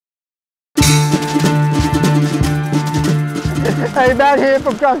Hey, Matt here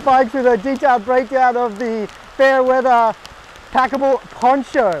from Cross Bikes with a detailed breakdown of the FairWeather packable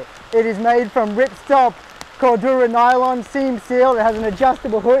poncho. It is made from ripstop Cordura nylon, seam sealed. It has an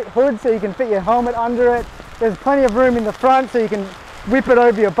adjustable hood so you can fit your helmet under it. There's plenty of room in the front so you can whip it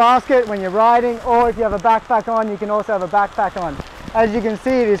over your basket when you're riding, or if you have a backpack on, you can also have a backpack on. As you can see,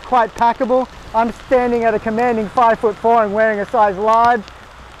 it is quite packable. I'm standing at a commanding 5'4" and wearing a size large.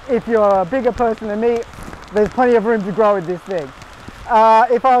 If you're a bigger person than me, there's plenty of room to grow with this thing.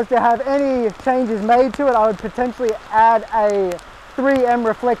 If I was to have any changes made to it, I would potentially add a 3M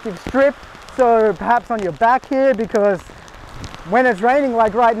reflective strip, so perhaps on your back here, because when it's raining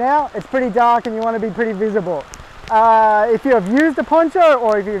like right now, it's pretty dark and you want to be pretty visible. If you have used a poncho,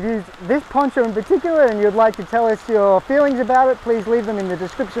 or if you've used this poncho in particular and you'd like to tell us your feelings about it, please leave them in the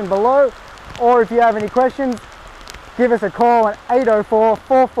description below. Or if you have any questions, give us a call at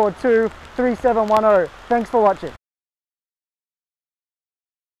 804-442-3710. Thanks for watching.